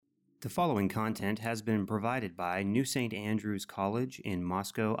The following content has been provided by New St. Andrews College in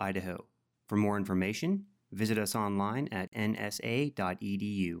Moscow, Idaho. For more information, visit us online at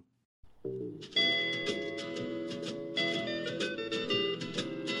nsa.edu.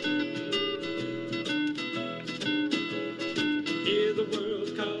 Hear the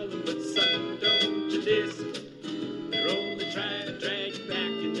world calling, but son, don't you listen. They're only trying to drag you back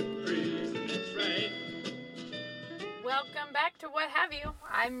into prison. That's right. Welcome back to What Have You.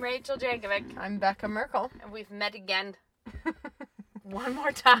 I'm Rachel Jankovic. I'm Becca Merkel. And we've met again. One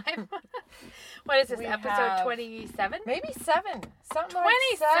more time. What is this, We episode have 27? Maybe 7. Something 27,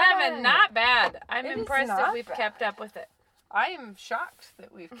 like 7. not bad. I'm It is impressed that not we've bad. kept up with it. I am shocked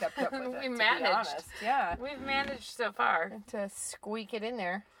that we've kept up with it. We to be managed. honest. Yeah. We've managed so far. To squeak it in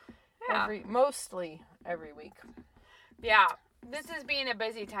there. Yeah. Mostly every week. Yeah. This is being a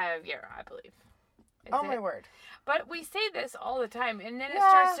busy time of year, I believe. Is Oh my it? word. But we say this all the time, and then it Yeah.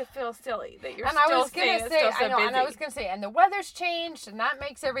 starts to feel silly that you're And still I was saying gonna it's say, still so I know, busy. and I was gonna say, and the weather's changed, and that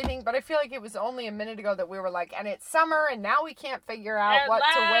makes everything. But I feel like it was only a minute ago that we were like, and it's summer, and now we can't figure out At what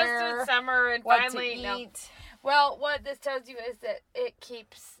last to wear, it's summer, and what finally, to no. eat. Well, what this tells you is that it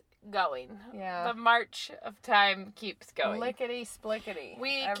keeps going. Yeah. The march of time keeps going. Lickety splickety.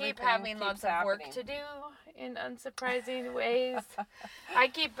 We Everything keep having keeps lots of happening. work to do in unsurprising ways.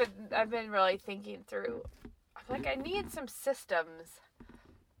 I've been really thinking through, like, I need some systems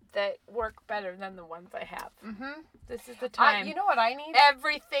that work better than the ones I have. Mm-hmm. This is the time. You know what I need?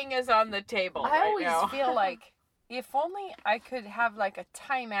 Everything is on the table I right always now. feel like if only I could have like a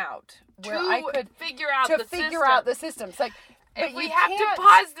timeout where to I could figure out to the figure system. out the systems. Like, but If we you have can't- to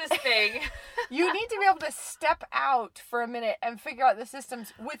pause this thing. You need to be able to step out for a minute and figure out the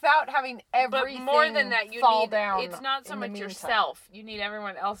systems without having But everything more than that, you fall need, down. it's not so in the much meantime. yourself. You need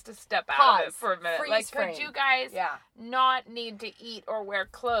everyone else to step out of it Pause. for a minute. Freeze Like, frame. could you guys Yeah. not need to eat or wear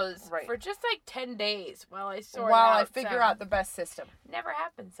clothes Right. for just like 10 days while I sort While out I figure some- out the best system. Never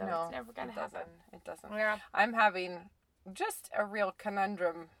happens, so No, it's never going to it doesn't. happen. It doesn't. Yeah. I'm having just a real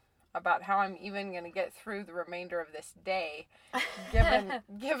conundrum about how I'm even going to get through the remainder of this day,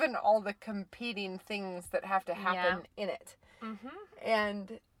 given all the competing things that have to happen in it. Mm-hmm.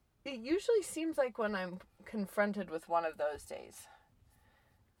 And it usually seems like when I'm confronted with one of those days,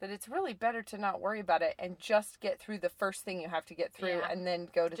 that it's really better to not worry about it and just get through the first thing you have to get through Yeah. and then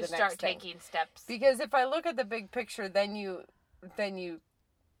go to Just the start next thing. taking steps. Because if I look at the big picture, then you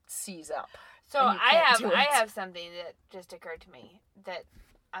seize up. So and you can't do I it. have something that just occurred to me that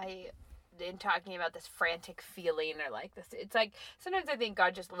in talking about this frantic feeling or like this, it's like sometimes I think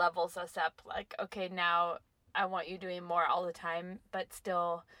God just levels us up. Like, okay, now I want you doing more all the time, but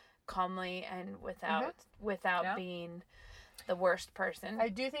still calmly and without Yeah. being the worst person. I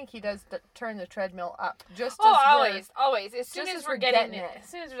do think he does turn the treadmill up. Just Oh, as always. As soon just as as we're we're getting getting it. it. As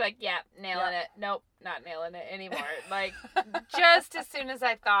soon as we're like, yeah, nailing Yeah. it. Nope, not nailing it anymore. Like, just as soon as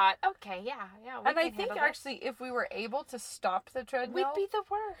I thought, okay, yeah. We and can I think handle this. actually, if we were able to stop the treadmill, We'd be the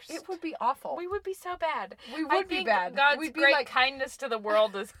worst. it would be awful. We would be so bad. We I would be think bad. God's We'd be great like- kindness to the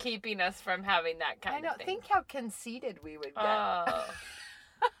world is keeping us from having that kind I know. of thing. Think how conceited we would get. Oh,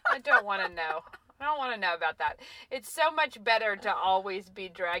 I don't want to know. I don't want to know about that. It's so much better to always be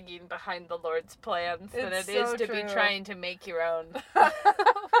dragging behind the Lord's plans than It's it is so to be true. trying to make your own.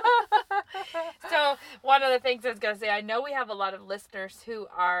 So, one of the things I was going to say, I know we have a lot of listeners who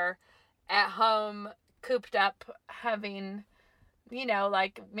are at home, cooped up, having,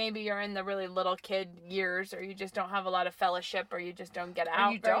 like maybe you're in the really little kid years, or you just don't have a lot of fellowship, or you just don't get Or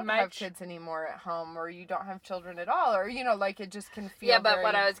out you very don't much. have kids anymore at home, or you don't have children at all, or like it just can feel. Yeah, but very...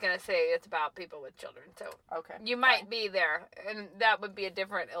 what I was going to say, it's about people with children, so Okay. you might be there, and that would be a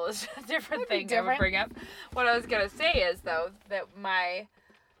different different That'd be thing I would different. bring up. What I was going to say is, though, that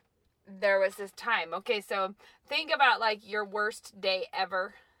there was this time. Okay, so think about, like, your worst day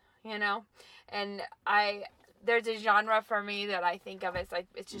ever, and there's a genre for me that I think of as, like,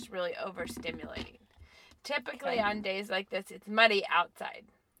 it's just really overstimulating. Typically on days like this, it's muddy outside.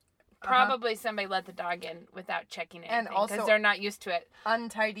 Probably somebody let the dog in without checking anything, And also- because they're not used to it.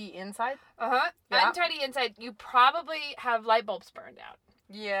 Untidy inside. Yeah. Untidy inside. You probably have light bulbs burned out.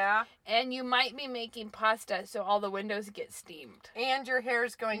 Yeah. And you might be making pasta so all the windows get steamed. And your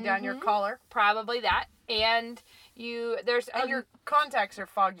hair's going down your collar. Probably that. And there's And your contacts are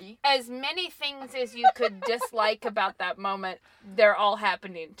foggy. as many things as you could dislike about that moment, they're all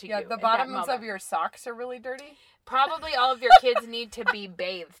happening to you. Yeah, the at that bottoms moment. of your socks are really dirty. Probably all of your kids need to be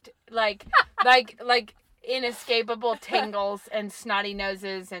bathed. Like inescapable tangles and snotty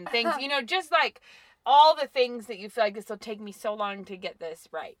noses and things. Just like all the things that you feel like this will take me so long to get this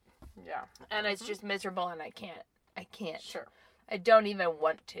right. Yeah. And it's just miserable, and I can't. Sure. I don't even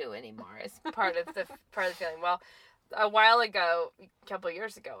want to anymore. It's part of the feeling. Well, a while ago, a couple of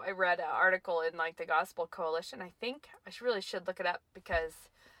years ago, I read an article in like the Gospel Coalition. I think I really should look it up because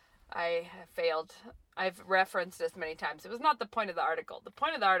I have failed. I've referenced this many times. It was not the point of the article. The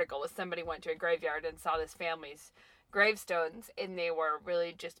point of the article was somebody went to a graveyard and saw this family's gravestones, and they were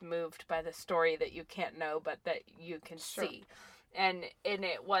really just moved by the story that you can't know, but that you can see. And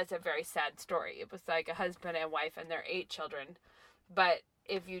it was a very sad story. It was like a husband and wife and their 8 children. But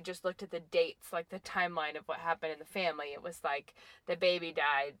if you just looked at the dates, like the timeline of what happened in the family, it was like the baby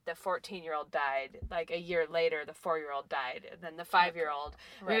died, the 14-year-old died, like a year later, the 4-year-old died, and then the 5-year-old.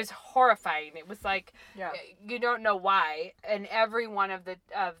 Right. It was horrifying. It was like, you don't know why. And every one of the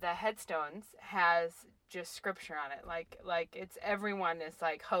headstones has just scripture on it. Like it's, everyone is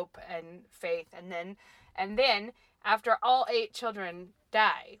like hope and faith. And then after all 8 children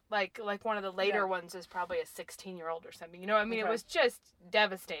die, like one of the later ones is probably a 16-year-old or something. You know what I mean? Okay. It was just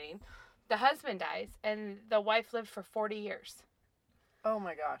devastating. The husband dies, and the wife lived for 40 years. Oh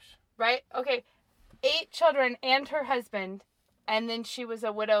my gosh. Right? Okay. 8 children and her husband, and then she was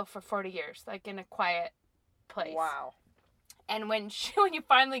a widow for 40 years, like in a quiet place. Wow. And when you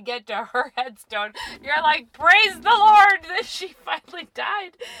finally get to her headstone, you're like, praise the Lord that she finally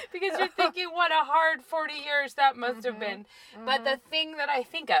died. Because you're thinking, what a hard 40 years that must have been. Mm-hmm. But the thing that I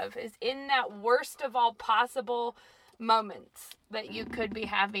think of is in that worst of all possible moments that you could be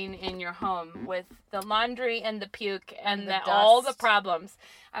having in your home with the laundry and the puke and all the problems.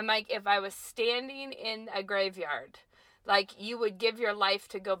 I'm like, if I was standing in a graveyard, like, you would give your life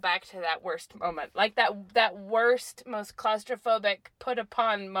to go back to that worst moment. Like, that worst, most claustrophobic,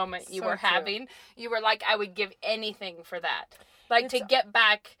 put-upon moment you were having. You were like, I would give anything for that. Like, to get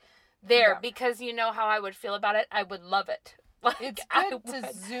back there. Because you know how I would feel about it? I would love it. Like, it's good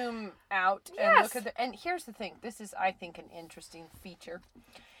to zoom out and look at it. And here's the thing. This is, I think, an interesting feature.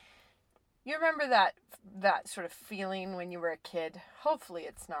 You remember that sort of feeling when you were a kid? Hopefully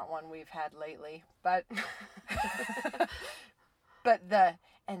it's not one we've had lately, but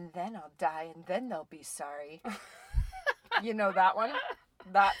and then I'll die and then they'll be sorry. You know that one?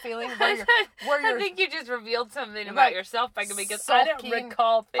 That feeling where you're I think you just revealed something about yourself, Becca, because I don't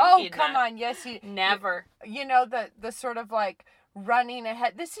recall thinking come on, yes, you never. You know, the sort of like running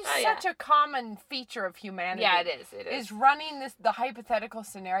ahead. This is such a common feature of humanity. Yeah, it is. It is running the hypothetical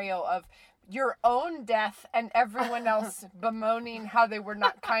scenario of your own death and everyone else bemoaning how they were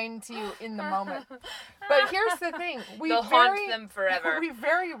not kind to you in the moment. But here's the thing. They'll haunt them forever. We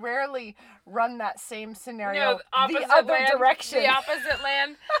very rarely run that same scenario the other direction. The opposite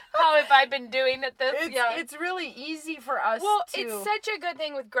land. How have I been doing at this? It's really easy for us it's such a good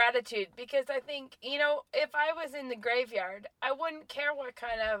thing with gratitude, because I think, if I was in the graveyard, I wouldn't care what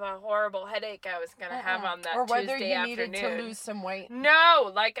kind of a horrible headache I was going to have on that Tuesday afternoon. Or whether you needed to lose some weight.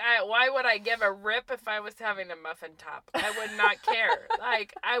 No, why would I give a rip if I was having a muffin top? I would not care.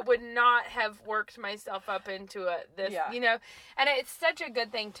 I would not have worked myself up into and it's such a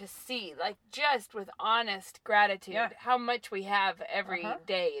good thing to see, just with honest gratitude, how much we have every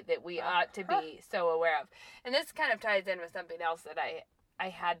day that we ought to be so aware of. And this kind of ties in with something else that I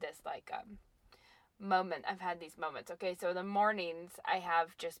had this moment. I've had these moments. Okay, so the mornings I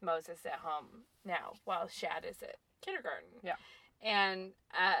have just Moses at home now while Shad is at kindergarten. Yeah.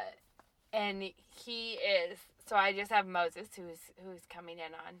 And he is, so I just have Moses who's coming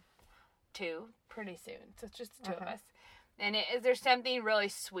in on 2 pretty soon. So it's just the 2 of us. And there's something really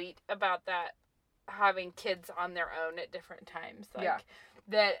sweet about that, having kids on their own at different times.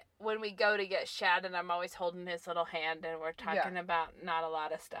 That when we go to get Shad, and I'm always holding his little hand, and we're talking about not a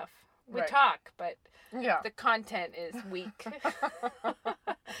lot of stuff. We talk, but the content is weak.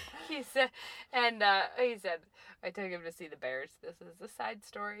 He said, I took him to see the Bears. This is a side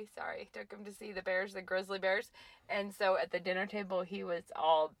story. Sorry. Took him to see the Bears, the Grizzly Bears. And so at the dinner table, he was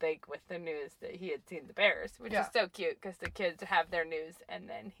all big with the news that he had seen the Bears, which is so cute because the kids have their news. And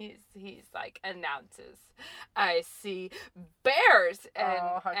then he's like announces, I see Bears.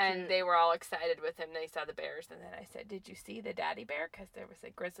 And they were all excited with him. They saw the Bears. And then I said, did you see the daddy bear? Because there was a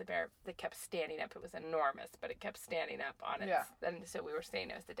grizzly bear that kept standing up. It was enormous, but it kept standing up on it. Yeah. And so we were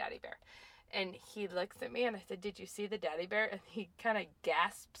saying it was the daddy bear. And he looks at me and I said, did you see the daddy bear? And he kind of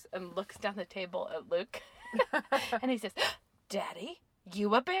gasps and looks down the table at Luke. And he says, Daddy,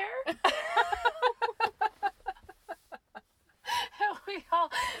 you a bear? And we all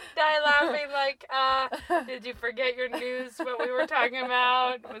die laughing did you forget your news? What we were talking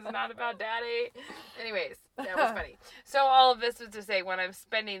about was not about Daddy. Anyways, that was funny. So all of this was to say, when I'm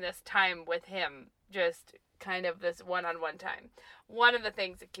spending this time with him, just kind of this one-on-one time, one of the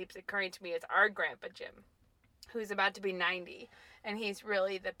things that keeps occurring to me is our Grandpa Jim. who's about to be 90. And he's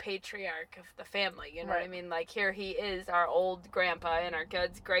really the patriarch of the family, you know what I Right. mean? Like, here he is, our old grandpa and our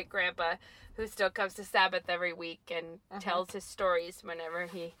kid's great-grandpa, who still comes to Sabbath every week and tells his stories whenever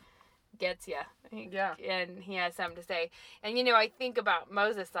he gets you. Yeah. And he has something to say. And, you know, I think about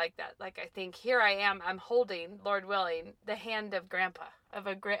Moses like that. Like, I think, here I am, I'm holding, Lord willing, the hand of grandpa, of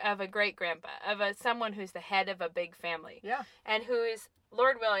a great-grandpa, of someone who's the head of a big family. Yeah. And who is,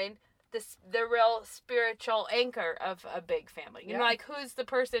 Lord willing, the real spiritual anchor of a big family. You know, Yeah. like, who's the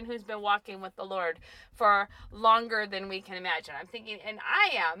person who's been walking with the Lord for longer than we can imagine. I'm thinking, and I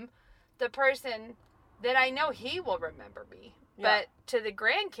am the person that I know he will remember me. Yeah. But to the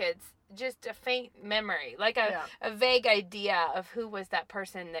grandkids, just a faint memory, like Yeah. a vague idea of who was that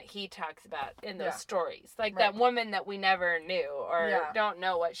person that he talks about in those Yeah. stories. Like Right. that woman that we never knew or Yeah. don't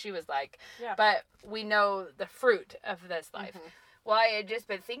know what she was like. Yeah. But we know the fruit of this life. Mhm. Well, I had just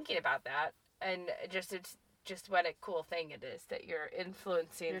been thinking about that, and it's just what a cool thing it is that you're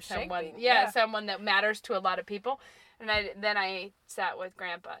influencing You're someone. shaping, Yeah, yeah. someone that matters to a lot of people. And then I sat with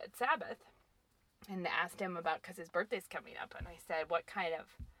Grandpa at Sabbath and asked him about, because his birthday's coming up, and I said, what kind of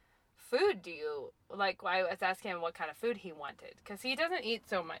food do you like? I was asking him what kind of food he wanted, because he doesn't eat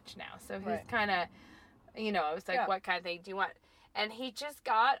so much now, so he's Right. kind of, you know, I was like, Yeah. what kind of thing do you want? And he just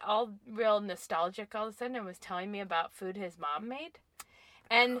got all real nostalgic all of a sudden and was telling me about food his mom made.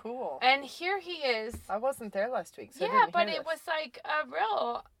 And Cool. and here he is. I wasn't there last week, so I Yeah, didn't but hear it this. was like a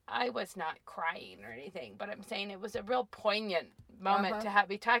real, I was not crying or anything, but I'm saying it was a real poignant moment to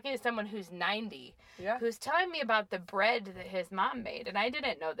be talking to someone who's 90, Yeah. who's telling me about the bread that his mom made. And I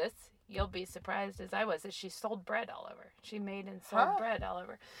didn't know this. You'll be surprised as I was that she sold bread all over. She made and sold Huh. bread all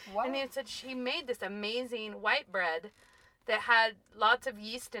over. Wow. And he said she made this amazing white bread that had lots of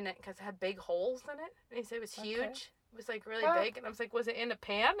yeast in it because it had big holes in it. And he said it was huge. Okay. It was like really Huh. big. And I was like, was it in a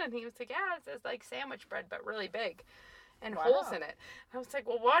pan? And he was like, yeah, it's like sandwich bread, but really big. And Wow. holes in it. I was like,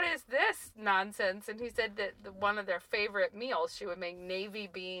 well, what is this nonsense? And he said that one of their favorite meals, she would make navy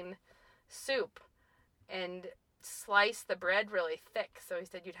bean soup and slice the bread really thick. So he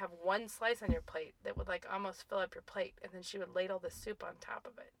said you'd have one slice on your plate that would like almost fill up your plate, and then she would ladle the soup on top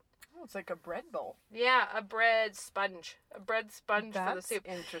of it. Oh, it's like a bread bowl. Yeah, a bread sponge for the That's soup.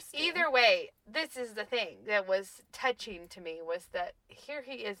 interesting. Either way, this is the thing that was touching to me, was that here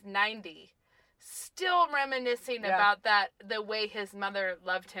he is 90, still reminiscing Yeah. about the way his mother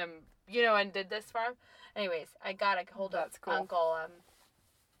loved him, you know, and did this for him. Anyways, I got a hold That's of cool. Uncle,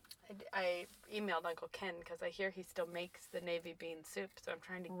 I emailed Uncle Ken because I hear he still makes the navy bean soup, so I'm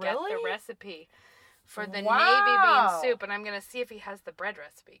trying to get the Really? recipe for the Wow. navy bean soup, and I'm going to see if he has the bread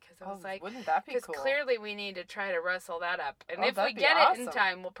recipe, because I Oh, was like, wouldn't that be because cool? clearly we need to try to rustle that up. And Oh, if we that'd be get it in awesome.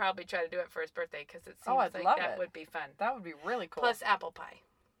 time, we'll probably try to do it for his birthday, because it seems Oh, I'd like love that it. would be fun. That would be really cool. Plus apple pie.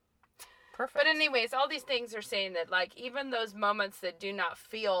 Perfect. But anyways, all these things are saying that, like, even those moments that do not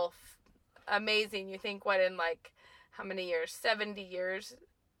feel amazing, you think, what, in like, how many years? 70 years?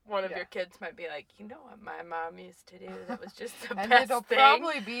 One of Yeah. your kids might be like, you know what my mom used to do? That was just the and best it'll thing.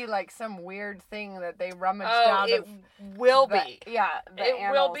 probably be like some weird thing that they rummaged Oh, out it of. will the- be. Yeah, the It will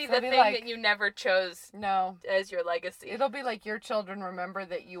annals. be It'll the thing like, that you never chose No, as your legacy. it'll be like your children remember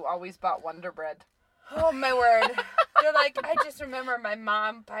that you always bought Wonder Bread. Oh my word. They're like, I just remember my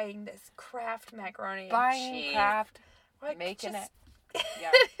mom buying this Kraft macaroni and Buying cheese. Kraft, Like, making just- it.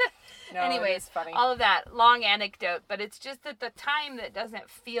 Yeah. No, Anyways, it is funny. all of that, long anecdote, but it's just at the time that doesn't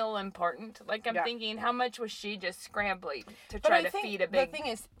feel important. Like, I'm Yeah. thinking, how much was she just scrambling to But try I to think feed a the big... thing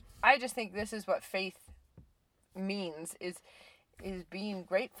is, I just think this is what faith means is being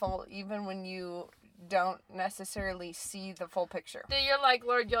grateful even when you don't necessarily see the full picture. that you're like,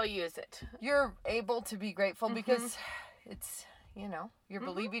 Lord, you'll use it. You're able to be grateful Mm-hmm. because it's, you know, you're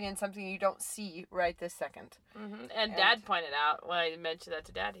believing in something you don't see right this second. And Dad pointed out, when I mentioned that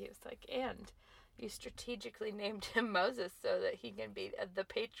to Dad, he was like, and you strategically named him Moses so that he can be the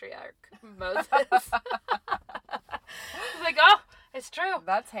patriarch Moses. I was like, oh, it's true.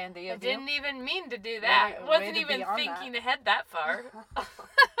 That's handy I of you. didn't even mean to do that. Way Wasn't to even be on thinking that. ahead that far.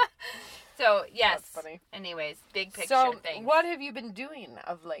 So, yes. That's funny. Anyways, big picture So, thing. what have you been doing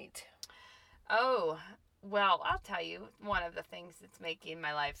of late? Oh, well, I'll tell you, one of the things that's making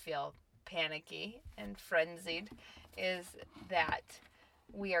my life feel panicky and frenzied is that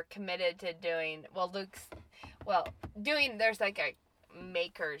we are committed to doing, there's like a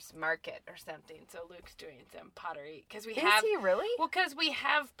maker's market or something. So Luke's doing some pottery because we Is have, he really? well, because we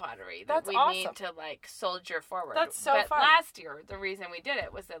have pottery that That's we awesome. need to like soldier forward. That's so but fun. last year, the reason we did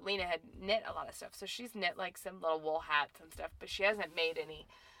it was that Lena had knit a lot of stuff. So she's knit like some little wool hats and stuff, but she hasn't made any.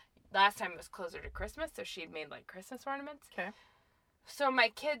 Last time it was closer to Christmas, so she'd made like Christmas ornaments. Okay. So my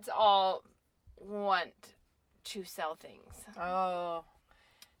kids all want to sell things. Oh,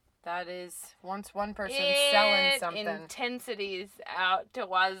 that is once one person selling something. Intensities out to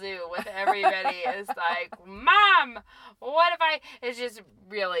wazoo with everybody. Is like, Mom, what if it's just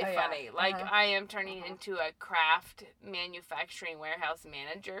really funny. Yeah. Like, I am turning into a craft manufacturing warehouse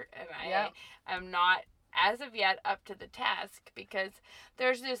manager, and I am not, as of yet, up to the task, because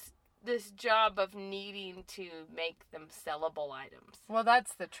there's this job of needing to make them sellable items. Well,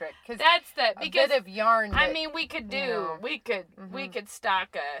 that's the trick. Because a bit of yarn. we could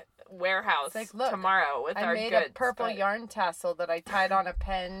stock a warehouse tomorrow with our goods. I made a purple yarn tassel that I tied on a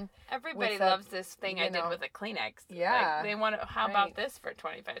pen. Everybody loves this thing I did with a Kleenex. Yeah. Like, they want to, how about this for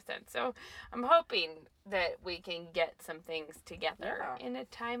 25 cents? So I'm hoping that we can get some things together in a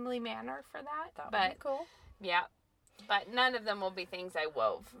timely manner for that. That would be cool. Yeah. But none of them will be things I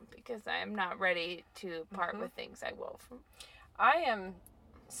wove, because I am not ready to part with things I wove. I am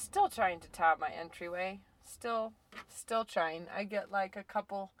still trying to tie my entryway. Still trying. I get like a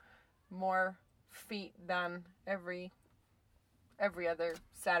couple more feet done every other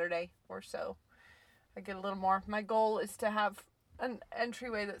Saturday or so. I get a little more. My goal is to have an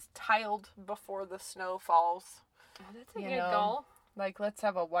entryway that's tiled before the snow falls. Oh, that's a good goal. Like, let's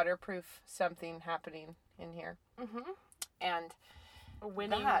have a waterproof something happening in here. Mm-hmm. And a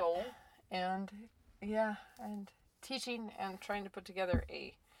winning goal. And, and teaching and trying to put together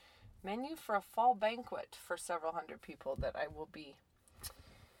a menu for a fall banquet for several hundred people that I will be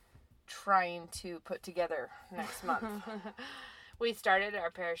trying to put together next month. We started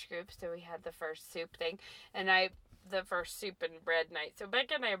our parish group, so we had the first soup thing, and the first soup and bread night. So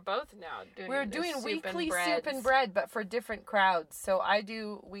Becca and I are both now doing We're doing weekly soup and bread, but for different crowds. So I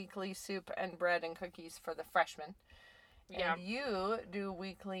do weekly soup and bread and cookies for the freshmen. Yeah. And you do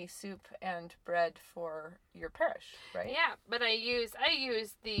weekly soup and bread for your parish, right? Yeah, but I use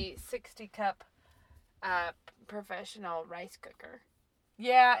the 60-cup professional rice cooker.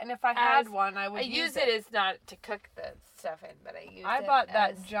 Yeah, and if I had one, I would use it. I use it as not to cook the stuff in, but I bought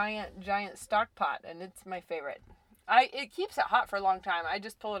that giant stock pot, and it's my favorite. It keeps it hot for a long time. I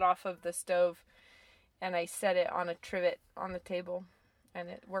just pull it off of the stove, and I set it on a trivet on the table, and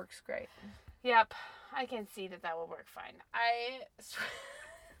it works great. Yep, I can see that will work fine.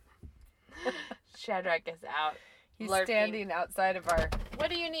 Shadrach is out. He's standing outside of our... What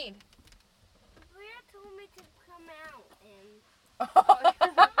do you need? Blair told me to come out and...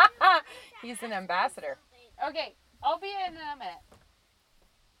 He's an ambassador. Okay, I'll be in a minute.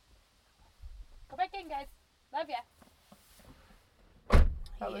 Go back in, guys. Love ya.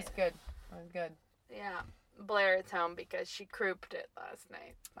 That was good. That was good. Yeah. Blair is home because she crouped it last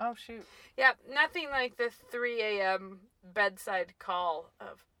night. Oh, shoot. Yeah, nothing like the 3 a.m. bedside call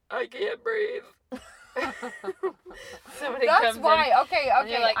of, I can't breathe. Somebody That's comes why. in, Okay.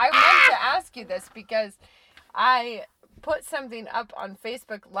 like, I meant to ask you this because I put something up on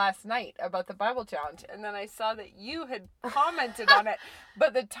Facebook last night about the Bible Challenge, and then I saw that you had commented on it,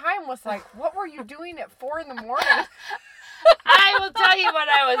 but the time was like, what were you doing at 4 a.m? I will tell you what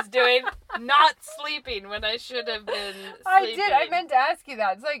I was doing. Not sleeping when I should have been sleeping. I did. I meant to ask you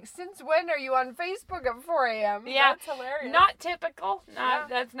that. It's like, since when are you on Facebook at 4 a.m? Yeah. That's hilarious. Not typical.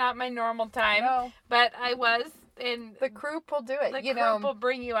 That's not my normal time. No. But I was in... The croup will do it. The croup will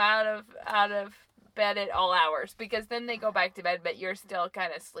bring you out of bed at all hours, because then they go back to bed, but you're still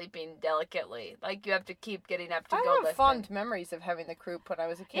kind of sleeping delicately. Like, you have to keep getting up to go I have listen. fond memories of having the croup when I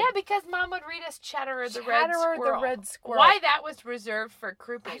was a kid. Yeah, because Mom would read us Chatterer the Red Squirrel. Why that was reserved for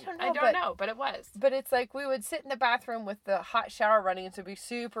crouping, I don't know, but it was. But it's like we would sit in the bathroom with the hot shower running, and it would be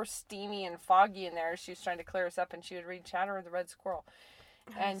super steamy and foggy in there. She was trying to clear us up, and she would read Chatterer the Red Squirrel.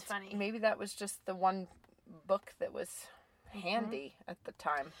 That's funny. Maybe that was just the one book that was handy at the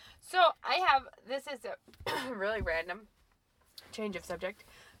time. So this is a really random change of subject,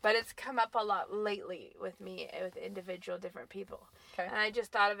 but it's come up a lot lately with me, with individual different people. Okay. And I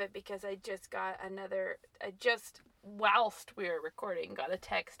just thought of it because I just whilst we were recording, got a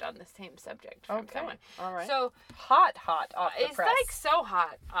text on the same subject from someone. All right. So hot off the press. It's like so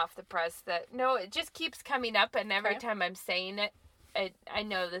hot off the press that it just keeps coming up, and every time I'm saying it, I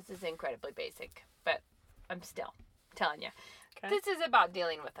know this is incredibly basic, but I'm still telling you. Okay. This is about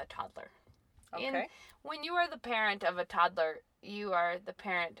dealing with a toddler. Okay. And when you are the parent of a toddler, you are the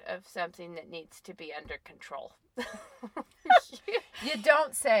parent of something that needs to be under control. You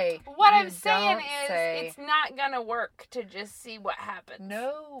don't say. What I'm saying is, it's not going to work to just see what happens.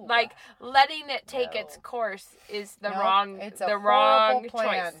 No. Like, letting it take its course is the wrong plan.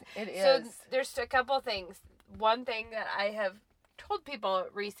 choice. It is. So there's a couple things. One thing that I have told people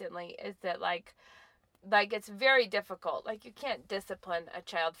recently is that, like, like, it's very difficult. Like, you can't discipline a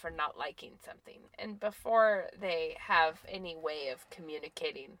child for not liking something. And before they have any way of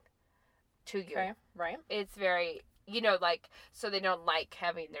communicating to you, Okay. Right. it's very, like, so they don't like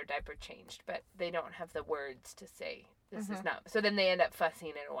having their diaper changed, but they don't have the words to say, this is not. So then they end up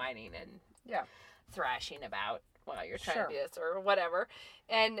fussing and whining and Yeah. thrashing about while you're trying Sure. to do this or whatever.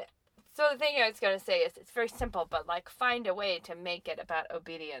 And so the thing I was going to say is it's very simple, but, like, find a way to make it about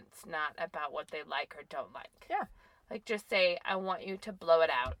obedience, not about what they like or don't like. Yeah. Like, just say, I want you to blow it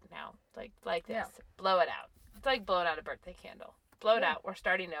out now. Like this. Yeah. Blow it out. It's like blowing out a birthday candle. Blow it Yeah. out. We're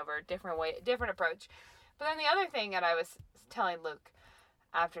starting over. Different way, different approach. But then the other thing that I was telling Luke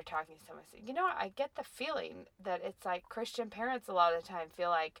after talking to someone, I said, I get the feeling that it's like Christian parents a lot of the time feel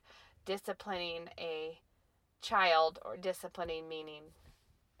like disciplining a child, or disciplining meaning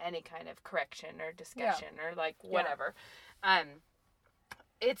any kind of correction or discussion or like whatever.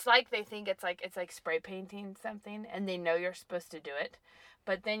 It's like they think it's like spray painting something, and they know you're supposed to do it,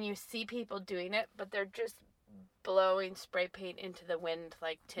 but then you see people doing it, but they're just blowing spray paint into the wind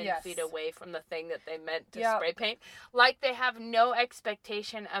like 10 Yes. feet away from the thing that they meant to Yep. spray paint. Like they have no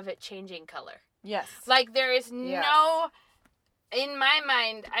expectation of it changing color. Yes. Like there is Yes. no, in my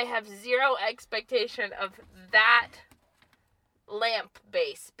mind, I have zero expectation of that lamp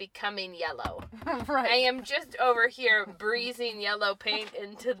base becoming yellow. Right. I am just over here breezing yellow paint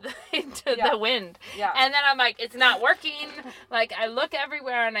into Yeah. the wind. Yeah. And then I'm like, it's not working. Like, I look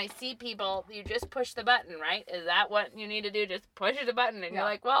everywhere and I see people, you just push the button, right? Is that what you need to do? Just push the button. And Yeah. you're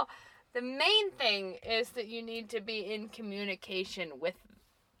like, well, the main thing is that you need to be in communication with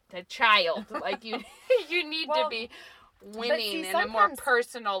the child. Like, you need to Well, be see, winning in a more sometimes-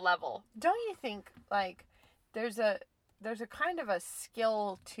 personal level. Don't you think, like, there's a kind of a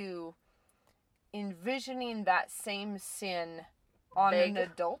skill to envisioning that same sin on Big. an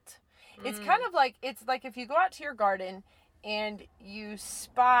adult? It's kind of like, it's like if you go out to your garden and you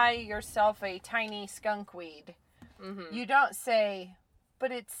spy yourself a tiny skunk weed, you don't say,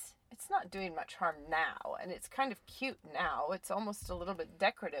 but it's not doing much harm now, and it's kind of cute now. It's almost a little bit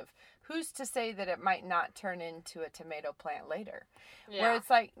decorative. Who's to say that it might not turn into a tomato plant later? Where it's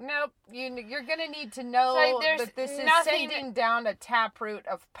like, nope, you're going to need to know It's like there's that this is nothing- sending down a taproot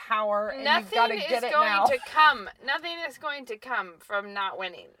of power, and you've got to Nothing get is it going now. to come. Nothing is going to come from not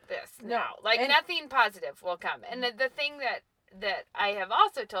winning this No. now. Like, And- nothing positive will come. And the thing that I have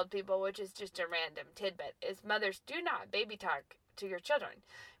also told people, which is just a random tidbit, is mothers, do not baby talk to your children.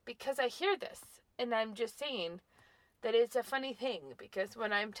 Because I hear this, and I'm just saying that it's a funny thing. Because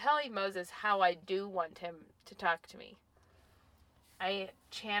when I'm telling Moses how I do want him to talk to me, I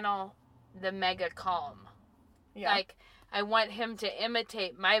channel the mega calm. Yeah, Like, I want him to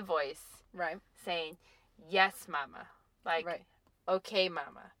imitate my voice right, saying, yes, mama. Like, right, okay,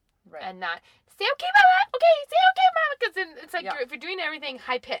 mama. right. And not, say, okay, mama. Okay, say, okay, mama. Because then it's like Yeah. if you're doing everything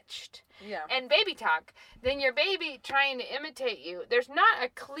high-pitched yeah, and baby talk, then your baby trying to imitate you, there's not a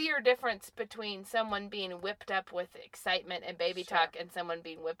clear difference between someone being whipped up with excitement and baby Sure. talk and someone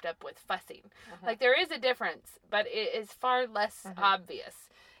being whipped up with fussing. Like, there is a difference, but it is far less obvious.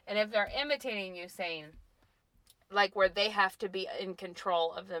 And if they're imitating you saying, like, where they have to be in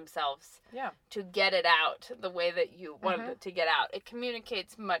control of themselves yeah, to get it out the way that you want it to get out, it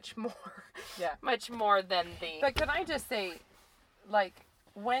communicates much more. Yeah. Much more than the... But can I just say, like,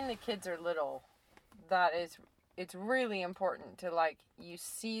 when the kids are little, it's really important to, like, you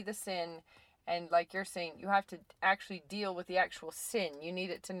see the sin, and like you're saying, you have to actually deal with the actual sin. You need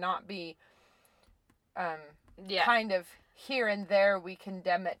it to not be yeah. kind of here and there we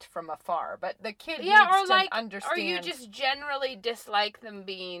condemn it from afar. But the kid Yeah, needs or to like, understand. or you just generally dislike them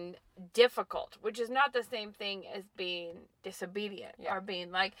being difficult, which is not the same thing as being disobedient Yeah. or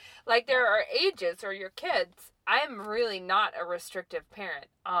being like there are ages or your kids. I'm really not a restrictive parent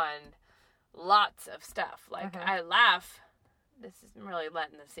on lots of stuff. Like, I laugh. This is really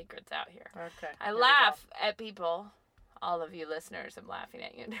letting the secrets out here. Okay. I here we laugh at people, all of you listeners, I'm laughing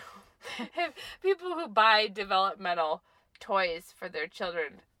at you now. People who buy developmental toys for their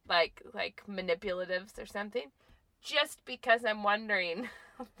children, like manipulatives or something, just because I'm wondering,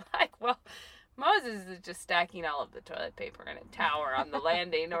 like, well, Moses is just stacking all of the toilet paper in a tower on the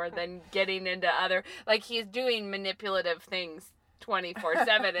landing, or then getting into other, like, he's doing manipulative things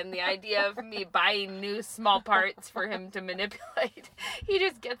 24/7, and the idea of me buying new small parts for him to manipulate, he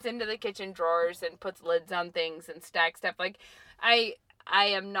just gets into the kitchen drawers and puts lids on things and stacks stuff. Like, I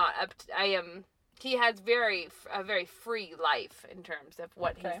am not up to, he has a very free life in terms of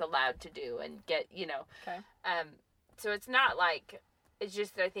what Okay. he's allowed to do and get, Okay. so it's not like, it's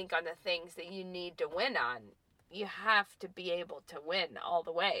just, I think, on the things that you need to win on, you have to be able to win all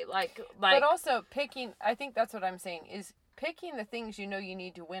the way. Like But also picking, I think that's what I'm saying, is picking the things you know you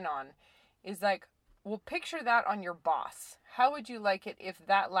need to win on is like, well, picture that on your boss. How would you like it if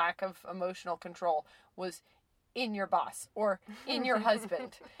that lack of emotional control was in your boss or in your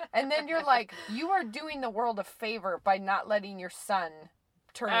husband? And then you're like, you are doing the world a favor by not letting your son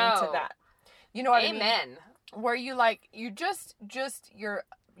turn into that. You know what I mean? Amen. Where you like, you just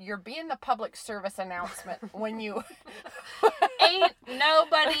you're being the public service announcement when you Ain't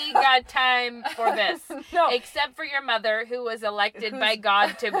nobody got time for this. No. Except for your mother, who was elected by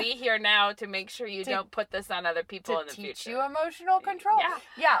God to be here now to make sure you don't put this on other people in the teach future. you emotional control.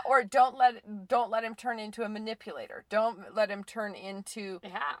 Yeah. Or don't let him turn into a manipulator. Don't let him turn into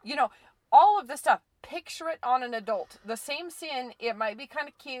all of this stuff. Picture it on an adult. The same sin, it might be kind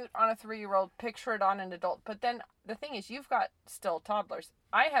of cute on a 3-year-old. Picture it on an adult. But then the thing is, you've got still toddlers.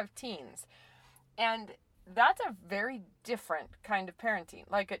 I have teens. And that's a very different kind of parenting.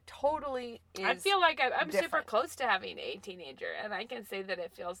 Like, it totally is. I feel like I'm super different. close to having a teenager, and I can say that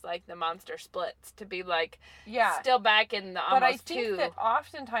it feels like the monster splits to be like still back in the but I almost think two that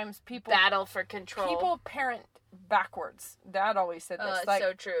oftentimes people battle for control. People parent backwards. Dad always said this. It's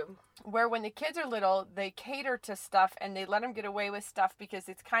so true. Where when the kids are little, they cater to stuff and they let them get away with stuff because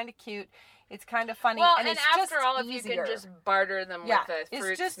it's kind of cute, it's kind of funny, Well, and and it's after just all, if easier. you can just barter them with a fruit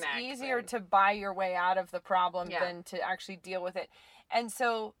it's just snack, easier then- to buy your way out of the problem Yeah. than to actually deal with it. And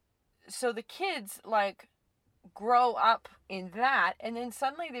so the kids like grow up in that, and then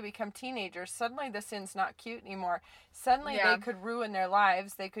suddenly they become teenagers. Suddenly the sin's not cute anymore. Suddenly Yeah. they could ruin their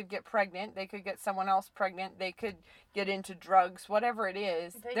lives. They could get pregnant. They could get someone else pregnant. They could get into drugs, whatever it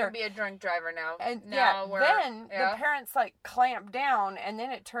is. They can be a drunk driver now. And now then the parents like clamp down, and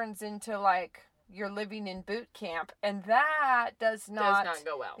then it turns into like you're living in boot camp, and that does not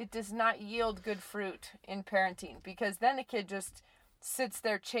go well. It does not yield good fruit in parenting, because then the kid just sits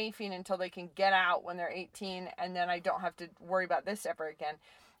there chafing until they can get out when they're 18, and then I don't have to worry about this ever again.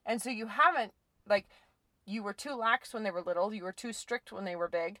 And so you haven't, like, you were too lax when they were little, you were too strict when they were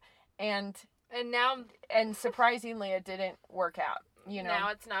big, and now surprisingly it didn't work out. You know, now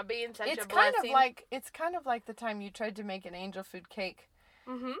it's not being such it's a blessing. it's kind of like the time you tried to make an angel food cake.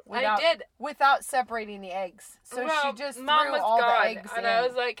 Mm-hmm. I did without separating the eggs. So she just Mom threw was all gone, the eggs and in. I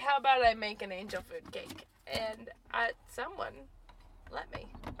was like, "How about I make an angel food cake?" And someone let me.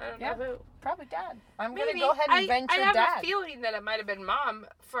 I don't know who. Probably Dad. I'm Maybe. gonna go ahead and venture I have Dad. a feeling that it might have been Mom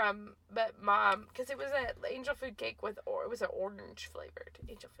but Mom, because it was an angel food cake it was an orange flavored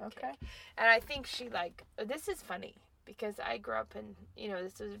angel food cake, and I think she this is funny because I grew up in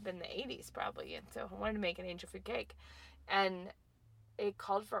this would have been the 80s probably, and so I wanted to make an angel food cake, and it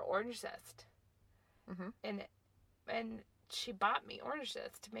called for orange zest, and she bought me orange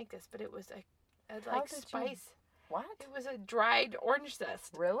zest to make this, but it was a spice. What? It was a dried orange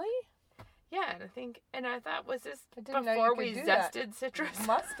zest. Really? Yeah, and I thought, was this didn't know before you we could do that. zested citrus?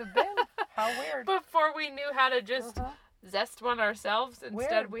 Must have been. How weird. Before we knew how to just zest one ourselves.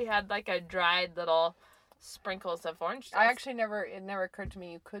 Instead, Weird. we had like a dried little sprinkles of orange zest. It never occurred to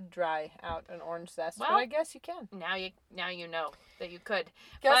me you could dry out an orange zest, Well, but I guess you can. Now you know that you could.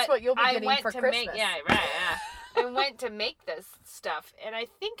 Guess But what you'll be I getting went for to Christmas. Make, yeah, right. Yeah. I went to make this stuff, and I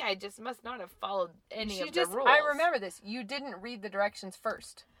think I just must not have followed any of the rules. I remember this. You didn't read the directions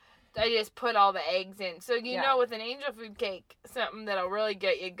first. I just put all the eggs in. So you Yeah. know, with an angel food cake, something that'll really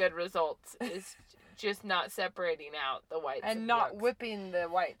get you good results is just not separating out the whites And the not yolks. whipping the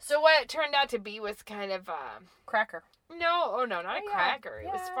whites. So what it turned out to be was kind of Cracker. not a Yeah, cracker. It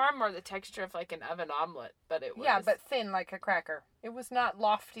was yeah. far more the texture of like an oven omelet, but it was Yeah, but thin like a cracker. It was not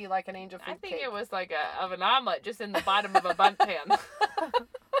lofty like an angel food I think cake. it was like a oven omelet just in the bottom of a bunt pan.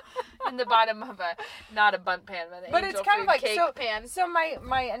 In the bottom of not a bunt pan, but an But angel it's kind food of like cake pan. So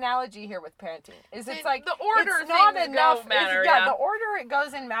my analogy here with parenting is it's like the order it's not things enough. don't matter, Yeah, yeah. the order it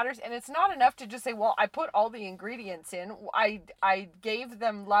goes in matters, and it's not enough to just say, "Well, I put all the ingredients in. I gave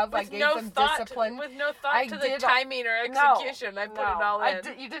them love. I With gave no them thought, discipline. with no thought I to the did- timing or execution. I put it all in.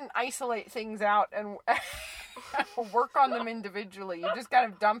 You didn't isolate things out and work on them individually. You just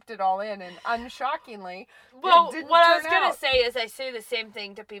kind of dumped it all in, and unshockingly, Well, it didn't what I turn was gonna out. say is I say the same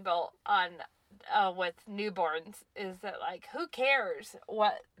thing to people on with newborns is that like who cares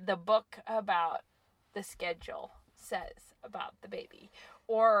what the book about the schedule says about the baby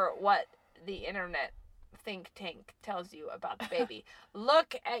or what the internet think tank tells you about the baby.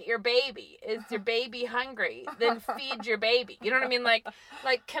 Look at your baby. Is your baby hungry? Then feed your baby. You know what I mean? Like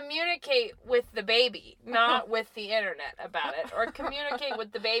communicate with the baby, not with the internet about it, or communicate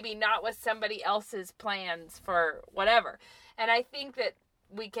with the baby, not with somebody else's plans for whatever. And I think that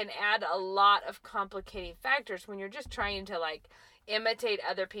we can add a lot of complicating factors when you're just trying to like imitate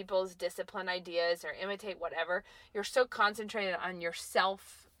other people's discipline ideas or imitate whatever. You're so concentrated on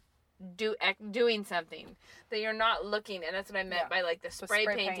yourself doing something that you're not looking, and that's what I meant by like the spray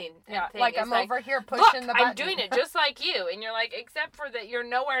painting Yeah, thing. like It's I'm over here pushing the button. I'm doing it just like you, and you're like, except for that you're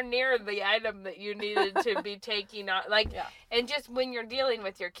nowhere near the item that you needed to be taking on. Like, and just when you're dealing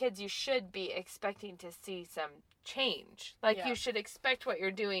with your kids, you should be expecting to see some change. Like you should expect what you're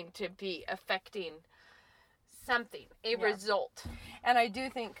doing to be affecting something, a result. And I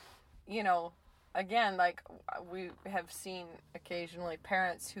do think, you know, again, like we have seen occasionally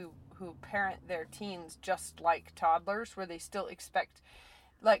parents who parent their teens just like toddlers, where they still expect,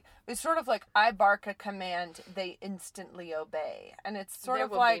 like, it's sort of like I bark a command, they instantly obey. And it's sort there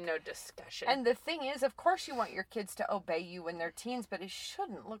of will like be no discussion. And the thing is, of course you want your kids to obey you when they're teens, but it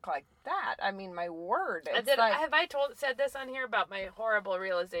shouldn't look like that. I mean, my word. It's like, have I said this on here about my horrible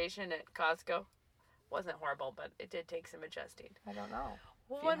realization at Costco? Wasn't horrible, but it did take some adjusting. I don't know.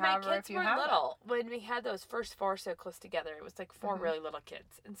 Well, when my kids were little, when we had those first four so close together, it was like four really little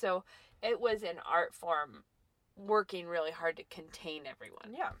kids. And so it was an art form working really hard to contain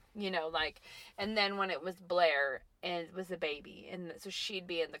everyone. Yeah. You know, like, and then when it was Blair and it was a baby, and so she'd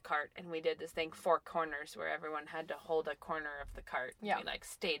be in the cart, and we did this thing, 4 corners, where everyone had to hold a corner of the cart. Yeah. We like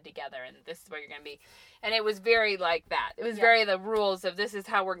stayed together, and this is where you're going to be. And it was very like that. It was very the rules of this is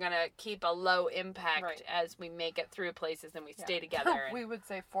how we're going to keep a low impact as we make it through places and we stay together. And, we would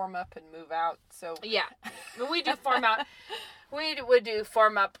say form up and move out. So yeah, we do form out. We would do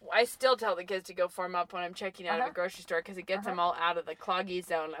form up. I still tell the kids to go form up when I'm checking out of a grocery store because it gets them all out of the cloggy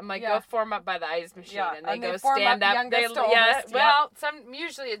zone. I'm like, go form up by the ice machine, and they go stand up. Well,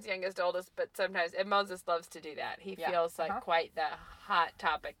 usually it's youngest oldest, but sometimes, and Moses loves to do that. He feels like quite the hot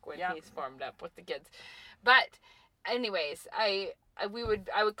topic when he's formed up with the kids. But anyways, I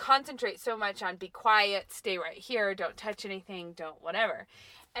would concentrate so much on be quiet, stay right here, don't touch anything, don't whatever.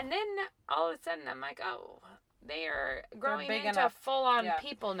 And then all of a sudden I'm like, oh, they are growing into full-on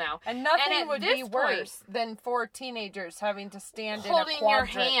people now. And nothing would be worse than 4 teenagers having to stand in a holding your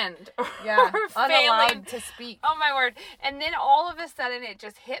hand. Unallowed to speak. Oh, my word. And then all of a sudden it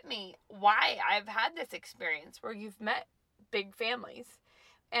just hit me why I've had this experience where you've met big families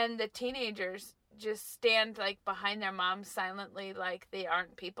and the teenagers just stand like behind their moms silently like they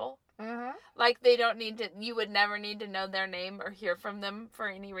aren't people. Mm-hmm. Like they don't need to, you would never need to know their name or hear from them for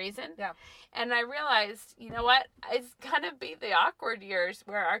any reason. Yeah. And I realized, you know what? It's going to be the awkward years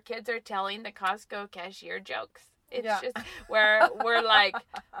where our kids are telling the Costco cashier jokes. It's just where we're like,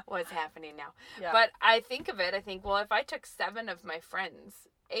 what's happening now? Yeah. But I think of it, I think, well, if I took 7 of my friends,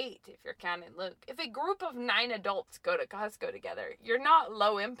 8 if you're counting Luke, if a group of 9 adults go to Costco together, you're not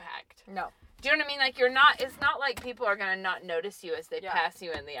low impact. No. Do you know what I mean? Like, you're not, it's not like people are going to not notice you as they pass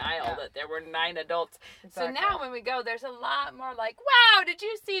you in the aisle that there were 9 adults. Exactly. So now when we go, there's a lot more like, wow, did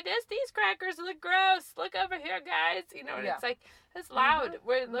you see this? These crackers look gross. Look over here, guys. You know, and it's like, it's loud.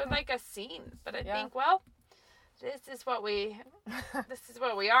 We're like a scene. But I think, well, this is what we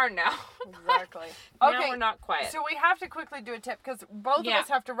are now. Exactly. Now we're not quiet. So we have to quickly do a tip because both of us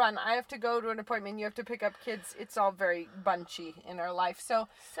have to run. I have to go to an appointment. You have to pick up kids. It's all very bunchy in our life. So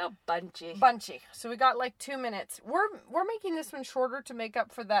bunchy. So we got like 2 minutes. We're making this one shorter to make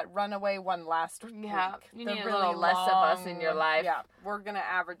up for that runaway one last week. Yeah, you need a little less of us in your life. Yeah, we're gonna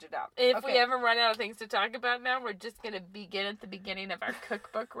average it out. If we ever run out of things to talk about now, we're just gonna begin at the beginning of our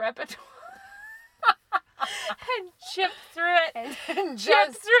cookbook repertoire. And chip through it. And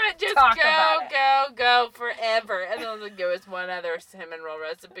just go forever. And then there was one other cinnamon roll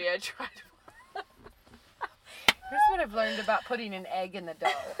recipe I tried. Here's what I've learned about putting an egg in the dough.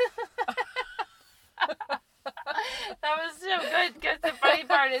 That was so good because the funny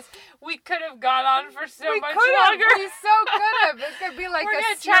part is we could have gone on for so much longer. We so could have. It could be like a cereal. We're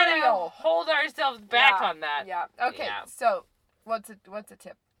going to try to hold ourselves back on that. Yeah. Okay. Yeah. So what's a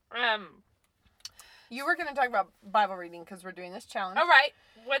tip? You were going to talk about Bible reading because we're doing this challenge. All right.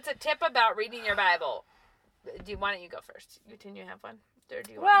 What's a tip about reading your Bible? Why don't you go first? Didn't you have one? Or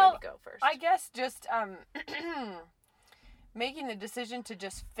do you want me to go first? I guess just making the decision to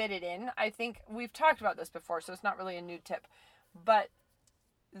just fit it in. I think we've talked about this before, so it's not really a new tip. But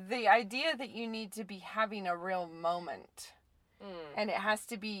the idea that you need to be having a real moment. And it has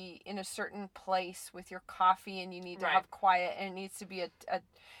to be in a certain place with your coffee, and you need to have quiet, and it needs to be a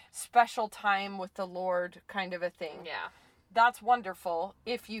special time with the Lord kind of a thing. Yeah. That's wonderful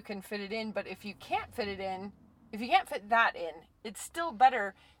if you can fit it in, but if you can't fit it in, if you can't fit that in, it's still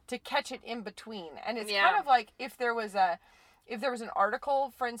better to catch it in between. And it's kind of like if there was an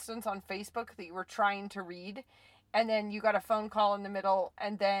article, for instance, on Facebook that you were trying to read, and then you got a phone call in the middle,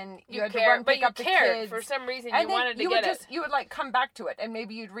 and then you had to cared, run but pick you up the cared kids. for some reason. And You then wanted to you get would it. you would like come back to it, and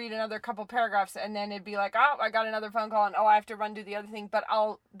maybe you'd read another couple paragraphs, and then it'd be like, oh, I got another phone call, and I have to run do the other thing, but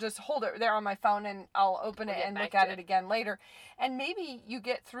I'll just hold it there on my phone, and I'll open it get and back look at to it it. again later. And maybe you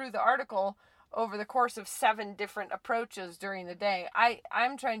get through the article over the course of 7 different approaches during the day.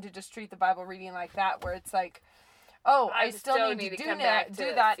 I'm trying to just treat the Bible reading like that, where it's like, oh, I still need to do come that, back to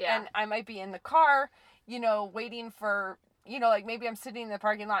this, yeah. and I might be in the car, waiting for, like maybe I'm sitting in the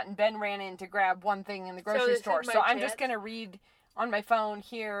parking lot and Ben ran in to grab one thing in the grocery this is store. my So I'm chance. just going to read on my phone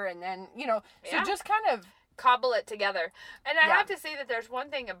here, and then, so Yeah. just kind of, Cobble it together. And I Yeah. have to say that there's one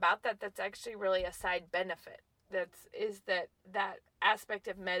thing about that that's actually really a side benefit. Is that aspect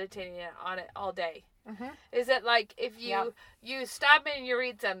of meditating on it all day. Mhm. Is that like if you stop and you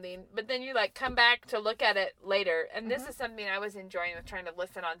read something, but then you like come back to look at it later. And this is something I was enjoying with trying to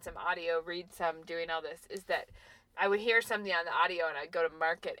listen on some audio, read some, doing all this, is that I would hear something on the audio and I'd go to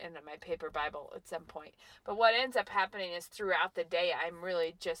mark it into my paper Bible at some point. But what ends up happening is throughout the day, I'm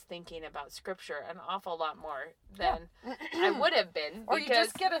really just thinking about Scripture an awful lot more than I would have been. or you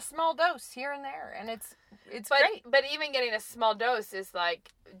just get a small dose here and there, and it's great. But even getting a small dose is like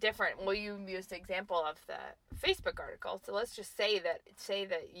different. Well, you used the example of the Facebook article. So let's just say that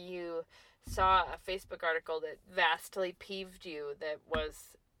you saw a Facebook article that vastly peeved you, that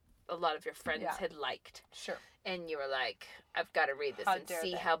was a lot of your friends Yeah. had liked. Sure. And you were like, I've got to read this How and dare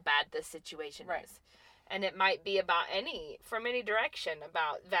see they. how bad this situation Right. is. And it might be about from any direction,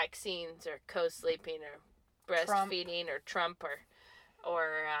 about vaccines or co-sleeping or breastfeeding or Trump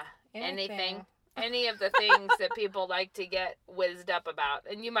or anything. Any of the things that people like to get whizzed up about.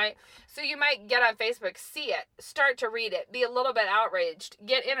 And you might get on Facebook, see it, start to read it, be a little bit outraged,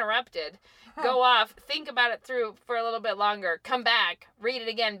 get interrupted, go off, think about it through for a little bit longer, come back, read it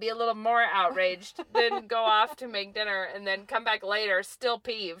again, be a little more outraged, then go off to make dinner, and then come back later, still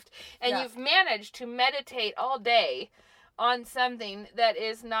peeved. And Yeah. you've managed to meditate all day on something that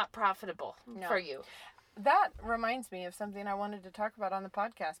is not profitable for you. That reminds me of something I wanted to talk about on the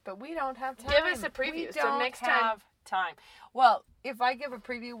podcast, but we don't have time. Give us a preview, We so don't next time- have time. Well, if I give a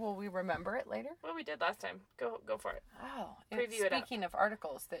preview, will we remember it later? Well, we did last time. Go for it. Oh, Preview it up. speaking of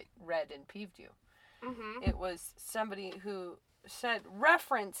articles that read and peeved you, it was somebody who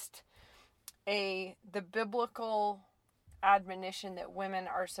referenced the biblical admonition that women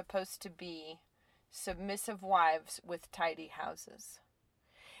are supposed to be submissive wives with tidy houses.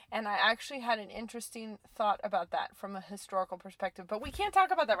 And I actually had an interesting thought about that from a historical perspective. But we can't talk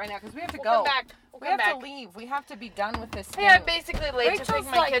about that right now because we have to We'll go. come back. We have to leave. We have to be done with this thing. Hey, I'm basically late to Rachel's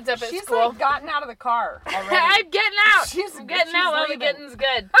pick my kids up at she's school. like gotten out of the car already. I'm getting out. She's- I'm getting she's out while the leaving. getting's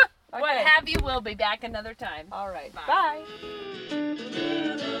good. What Okay. have you? We'll be back another time. All right. Bye. Bye.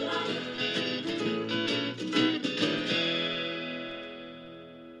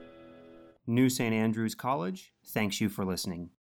 New St. Andrews College thanks you for listening.